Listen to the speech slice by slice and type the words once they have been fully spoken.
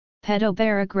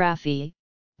Pedobarography,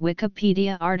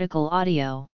 Wikipedia article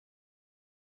audio.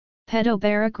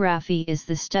 Pedobarography is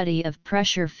the study of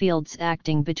pressure fields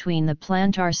acting between the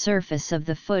plantar surface of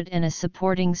the foot and a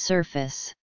supporting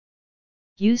surface.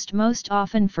 Used most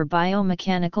often for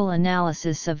biomechanical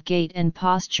analysis of gait and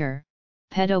posture,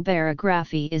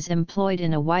 pedobarography is employed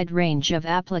in a wide range of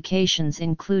applications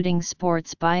including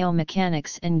sports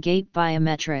biomechanics and gait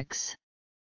biometrics.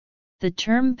 The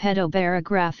term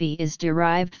pedobarography is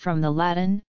derived from the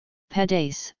Latin,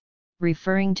 pedes,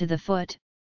 referring to the foot,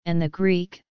 and the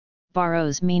Greek,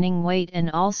 baros meaning weight and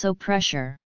also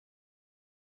pressure.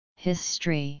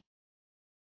 History.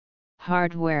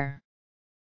 Hardware.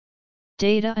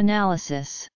 Data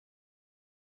analysis.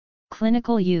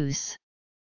 Clinical use.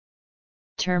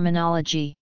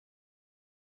 Terminology.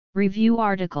 Review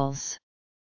articles.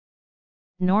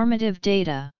 Normative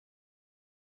data.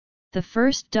 The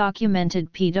first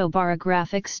documented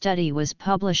pedobarographic study was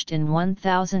published in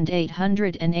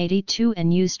 1882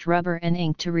 and used rubber and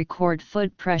ink to record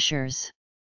foot pressures.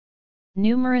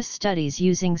 Numerous studies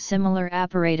using similar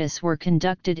apparatus were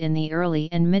conducted in the early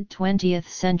and mid-20th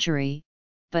century,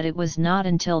 but it was not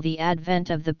until the advent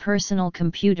of the personal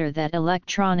computer that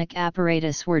electronic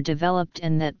apparatus were developed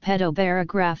and that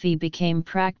pedobarography became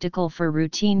practical for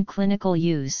routine clinical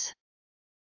use.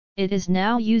 It is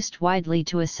now used widely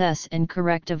to assess and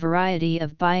correct a variety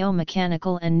of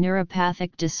biomechanical and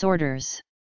neuropathic disorders.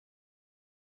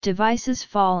 Devices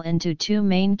fall into two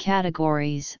main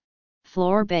categories: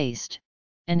 floor-based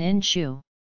and in-shoe.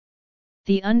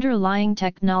 The underlying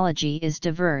technology is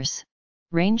diverse,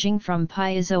 ranging from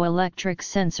piezoelectric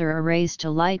sensor arrays to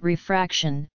light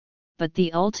refraction, but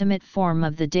the ultimate form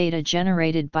of the data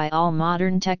generated by all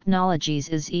modern technologies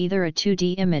is either a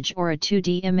 2D image or a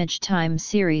 2D image time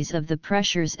series of the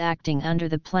pressures acting under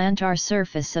the plantar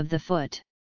surface of the foot.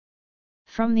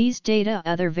 From these data,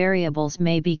 other variables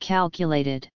may be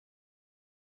calculated.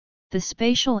 The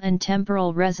spatial and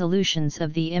temporal resolutions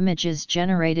of the images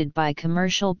generated by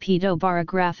commercial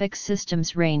pedobarographic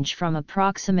systems range from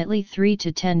approximately 3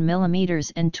 to 10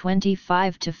 mm and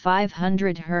 25 to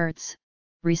 500 Hz,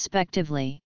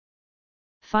 respectively.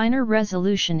 Finer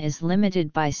resolution is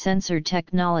limited by sensor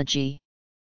technology.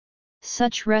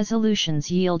 Such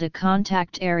resolutions yield a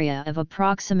contact area of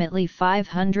approximately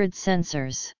 500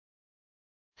 sensors.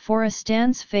 For a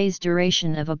stance phase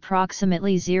duration of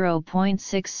approximately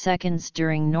 0.6 seconds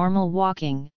during normal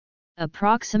walking,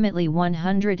 approximately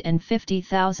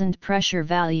 150,000 pressure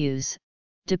values,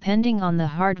 depending on the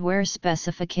hardware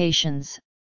specifications,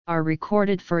 are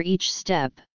recorded for each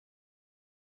step.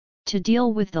 To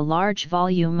deal with the large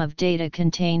volume of data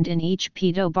contained in each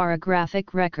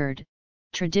pedobarographic record,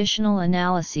 traditional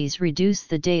analyses reduce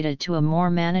the data to a more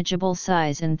manageable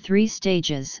size in 3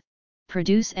 stages: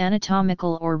 produce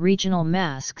anatomical or regional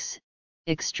masks,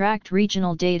 extract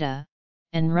regional data,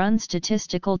 and run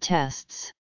statistical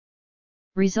tests.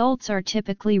 Results are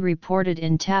typically reported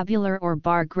in tabular or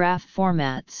bar graph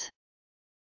formats.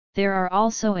 There are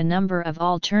also a number of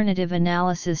alternative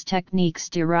analysis techniques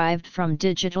derived from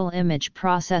digital image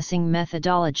processing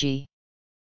methodology.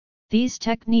 These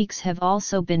techniques have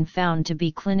also been found to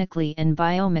be clinically and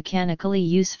biomechanically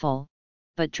useful,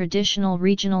 but traditional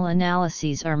regional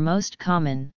analyses are most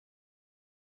common.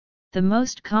 The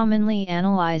most commonly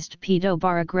analyzed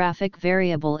pedobarographic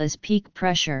variable is peak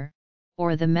pressure,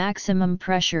 or the maximum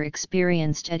pressure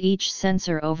experienced at each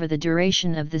sensor over the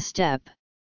duration of the step.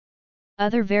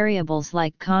 Other variables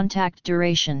like contact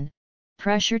duration,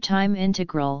 pressure time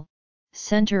integral,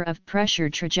 center of pressure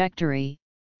trajectory,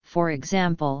 for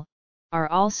example, are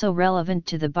also relevant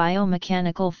to the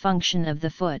biomechanical function of the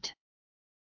foot.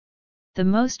 The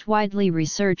most widely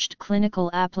researched clinical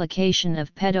application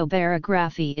of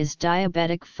pedobarography is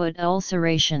diabetic foot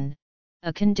ulceration,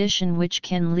 a condition which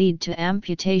can lead to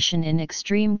amputation in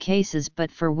extreme cases but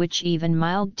for which even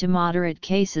mild to moderate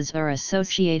cases are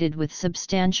associated with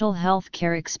substantial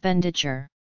healthcare expenditure.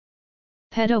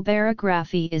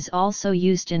 Pedobarography is also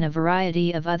used in a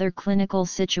variety of other clinical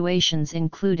situations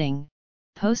including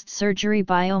post-surgery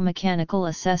biomechanical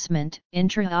assessment,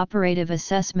 intraoperative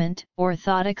assessment,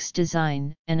 orthotics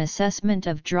design, and assessment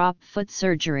of drop foot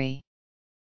surgery.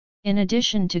 In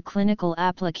addition to clinical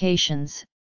applications,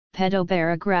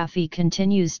 pedobarography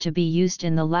continues to be used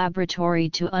in the laboratory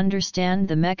to understand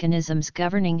the mechanisms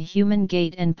governing human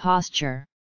gait and posture.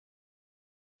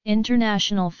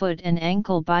 International Foot and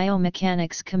Ankle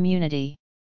Biomechanics Community.